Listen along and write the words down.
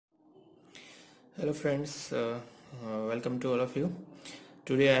Hello friends, welcome to all of you.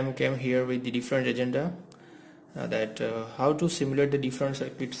 Today I came here with the different agenda that how to simulate the different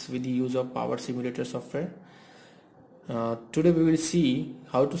circuits with the use of power simulator software. Today we will see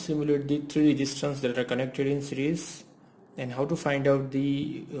how to simulate the three resistors that are connected in series and how to find out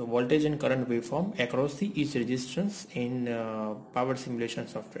the voltage and current waveform across the each resistance in power simulation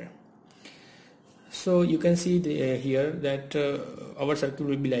software. So you can see here that our circuit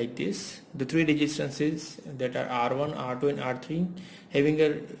will be like this. The three resistances that are R1, R2 and R3 having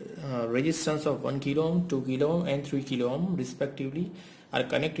a resistance of 1 kilo ohm, 2 kilo ohm and 3 kilo ohm respectively are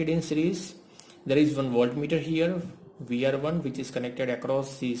connected in series. There is one voltmeter here, VR1, which is connected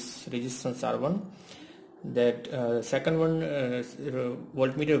across this resistance R1. That second one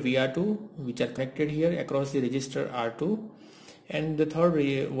voltmeter VR2, which are connected here across the resistor R2, and the third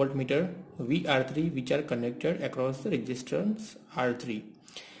voltmeter VR3, which are connected across the resistance R3.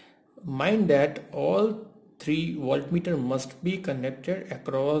 Mind that all three voltmeter must be connected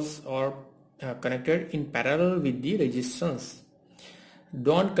across or connected in parallel with the resistance.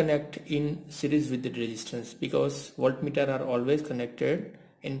 Don't connect in series with the resistance, because voltmeter are always connected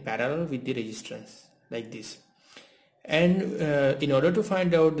in parallel with the resistance like this. And in order to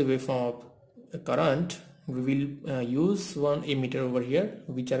find out the waveform of current, we will use one emitter over here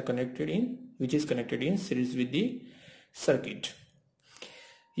which is connected in series with the circuit.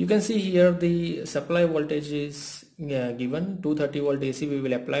 You can see here the supply voltage is given 230 volt AC. We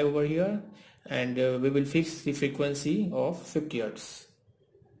will apply over here and we will fix the frequency of 50 Hz.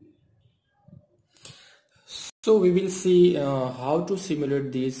 So we will see how to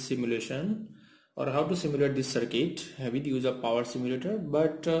simulate this simulation or how to simulate this circuit with use of power simulator.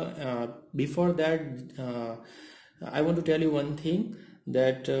 But before that I want to tell you one thing,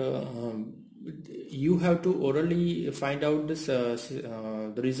 that you have to orally find out this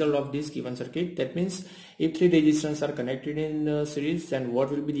the result of this given circuit. That means if three resistors are connected in series, then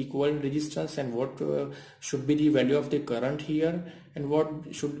what will be the equivalent resistance and what should be the value of the current here, and what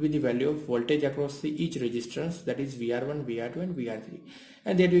should be the value of voltage across each resistance, that is VR1, VR2 and VR3,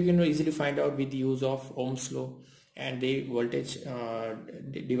 and that you can easily find out with the use of Ohm's law and the voltage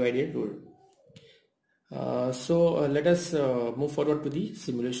divided rule. So let us move forward to the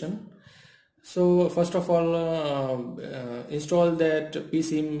simulation. So first of all, install that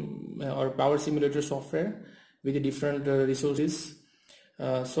PSIM or power simulator software with the different resources.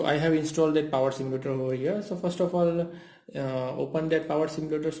 So I have installed that power simulator over here. So first of all, open that power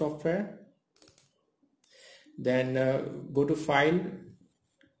simulator software, then go to file,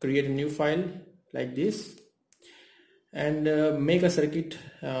 create a new file like this, and make a circuit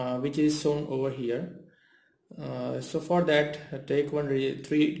which is shown over here. So for that, take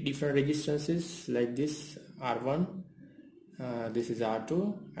three different resistances like this: R1, this is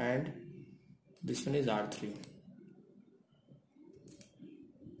R2, and this one is R3.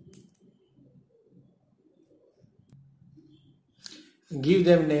 Give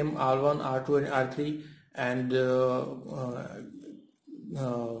them name R1, R2 and R3, and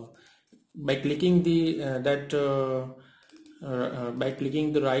by clicking the by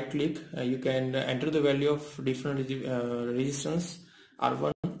clicking the right click, you can enter the value of different resistance.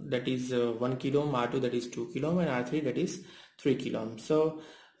 R1, that is 1 kilo ohm, R2 that is 2 kilo ohm, and R3 that is 3 kilo ohm. So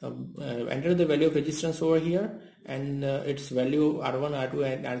enter the value of resistance over here, and its value R1, R2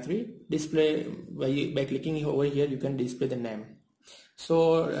 and R3 display by clicking over here. You can display the name.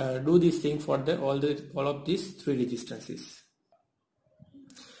 So do this thing for all of these three resistances.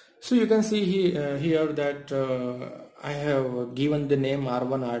 So you can see here that I have given the name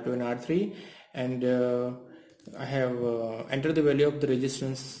R1, R2 and R3, and I have entered the value of the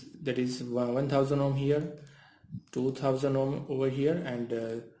resistance, that is 1000 ohm here, 2000 ohm over here,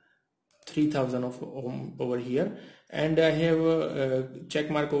 and 3000 ohm over here, and I have a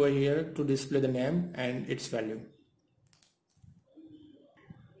check mark over here to display the name and its value.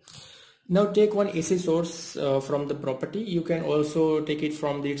 Now take one AC source from the property. You can also take it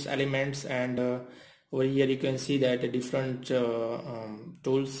from its elements, and over here you can see that different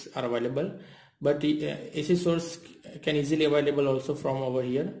tools are available, but the AC source can easily available also from over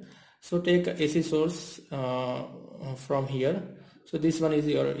here. So take AC source from here. So this one is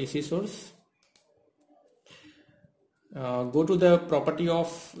your AC source. Go to the property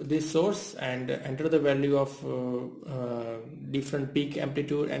of this source and enter the value of different peak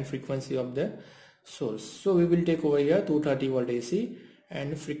amplitude and frequency of the source. So we will take over here 230 volt AC,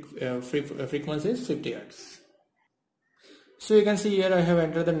 and frequency is 50 Hz. So you can see here I have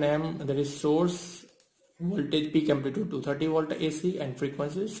entered the name, that is source, voltage, peak amplitude 230 volt AC, and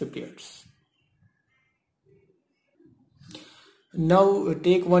frequency is 50 Hz. Now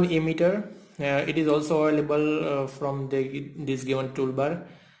take one emitter it is also available from this given toolbar.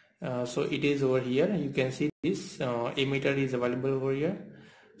 So it is over here. You can see this emitter is available over here.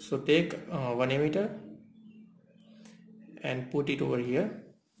 So take one emitter and put it over here.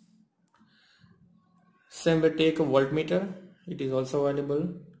 Same way, take a voltmeter. It is also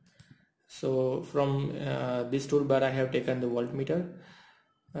available. So from this toolbar I have taken the voltmeter.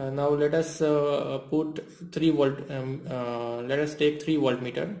 Now let us put 3 volt. Let us take 3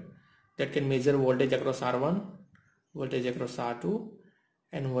 voltmeter that can measure voltage across R1, voltage across R2,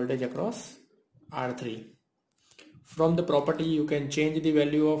 and voltage across R3. From the property you can change the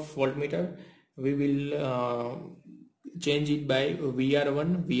value of voltmeter. We will change it by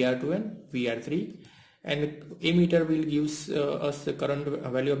VR1, VR2 and VR3, and emitter will gives us the current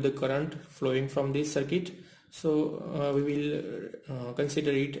value of the current flowing from this circuit. So we will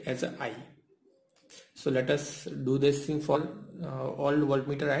consider it as a I. So let us do this thing for all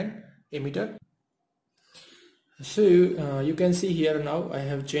voltmeter and emitter. So you can see here now I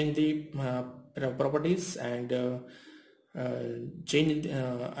have changed the properties and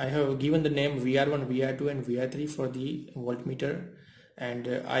I have given the name VR1, VR2 and VR3 for the voltmeter and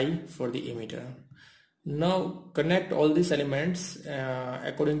I for the emitter. Now connect all these elements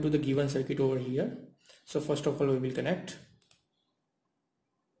according to the given circuit over here. So first of all we will connect.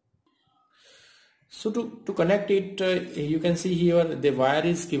 So to connect it, you can see here the wire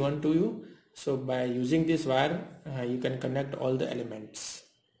is given to you. So by using this wire you can connect all the elements.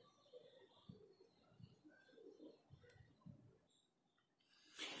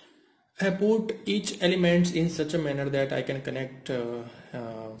 I put each element in such a manner that I can connect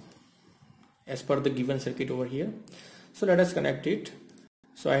as per the given circuit over here. So let us connect it.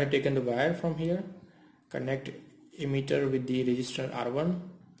 So I have taken the wire from here, connect emitter with the resistor R1,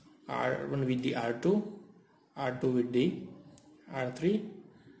 R1 with the R2, R2 with the R3,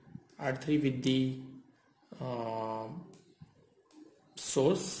 R3 with the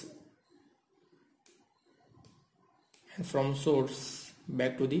source, and from source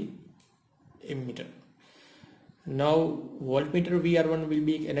back to the emitter. Now voltmeter VR1 will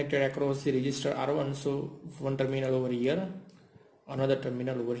be connected across the resistor R1, so one terminal over here, another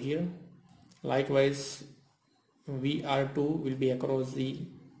terminal over here. Likewise VR2 will be across the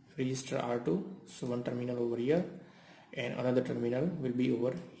resistor R2, so one terminal over here and another terminal will be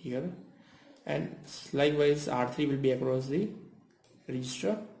over here, and likewise R3 will be across the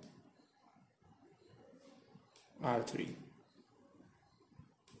resistor R3.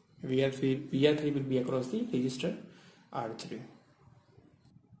 VR3 will be across the resistor R3.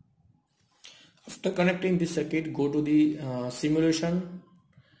 After connecting this circuit, go to the simulation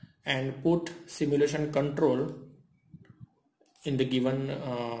and put simulation control in the given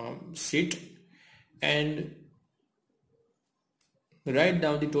sheet and write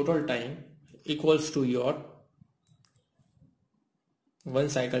down the total time equals to your 1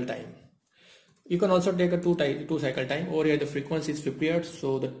 cycle time. You can also take a 2 cycle time. Over here the frequency is 50 Hz,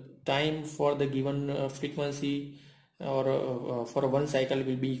 so the time for the given frequency or for a 1 cycle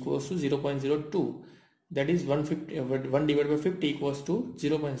will be equals to 0.02. That is 1 divided by 50 equals to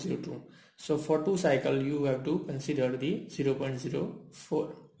 0.02. So for 2 cycle you have to consider the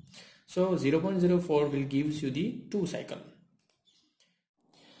 0.04. So 0.04 will gives you the 2 cycle.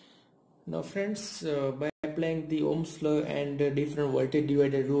 Now friends, by applying the Ohm's law and different voltage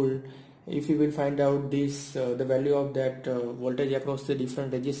divider rule, if you will find out this the value of that voltage across the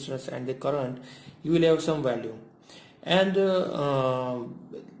different resistors and the current, you will have some value, and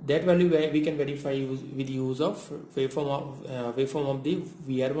that value we can verify with use of waveform of the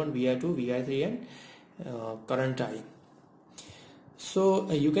VR1, VR2, VR3 and current I.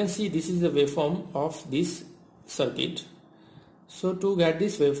 So you can see this is the waveform of this circuit. So to get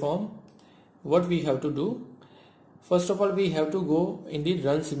this waveform, what we have to do, first of all we have to go in the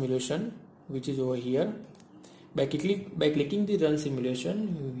run simulation, which is over here. By clicking the run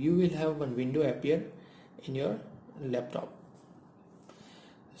simulation, you will have one window appear in your laptop.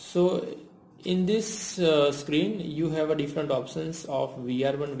 So in this screen you have a different options of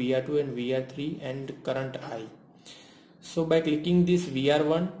VR1, VR2 and VR3 and current I. So by clicking this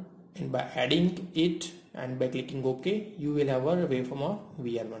VR1 and by adding it and by clicking OK, you will have a waveform of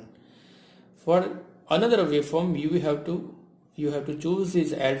VR1. For another waveform you have to choose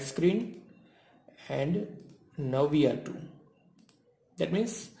this add screen and now VR2. That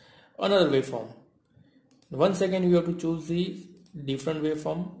means another waveform. Once again you have to choose the different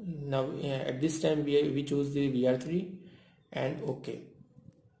waveform. Now at this time we choose the VR3 and OK.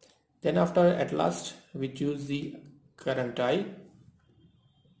 Then after at last we choose the current I,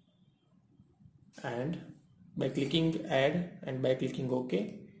 and by clicking add and by clicking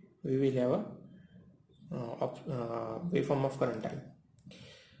OK, we will have a waveform of current I.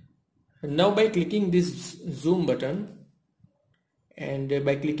 Now by clicking this zoom button and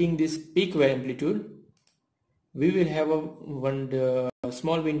by clicking this peak wave amplitude, we will have one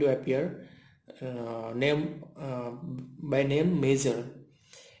small window appear by name measure,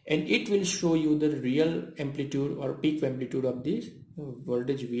 and it will show you the real amplitude or peak amplitude of this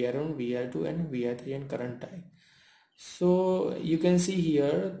voltage VR1, VR2 and VR3 and current I. So you can see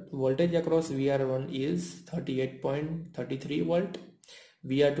here voltage across VR1 is 38.33 volt,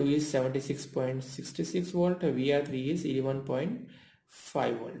 VR2 is 76.66 volt, VR3 is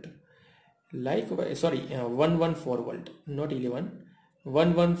 11.5 volt. Likewise, 114 volt, not 11,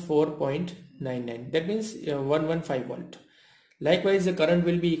 114.99, that means 115 volt. Likewise, the current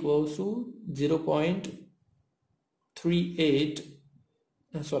will be equal to 3.83.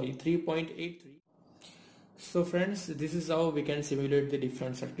 So friends, this is how we can simulate the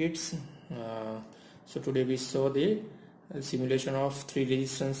different circuits. So today we saw the simulation of three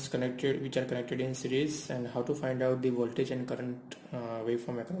resistors connected, which are connected in series, and how to find out the voltage and current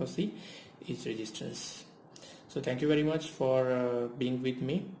waveform across each resistance. So thank you very much for being with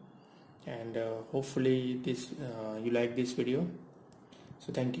me, and hopefully you like this video.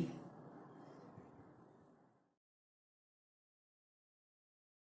 So thank you.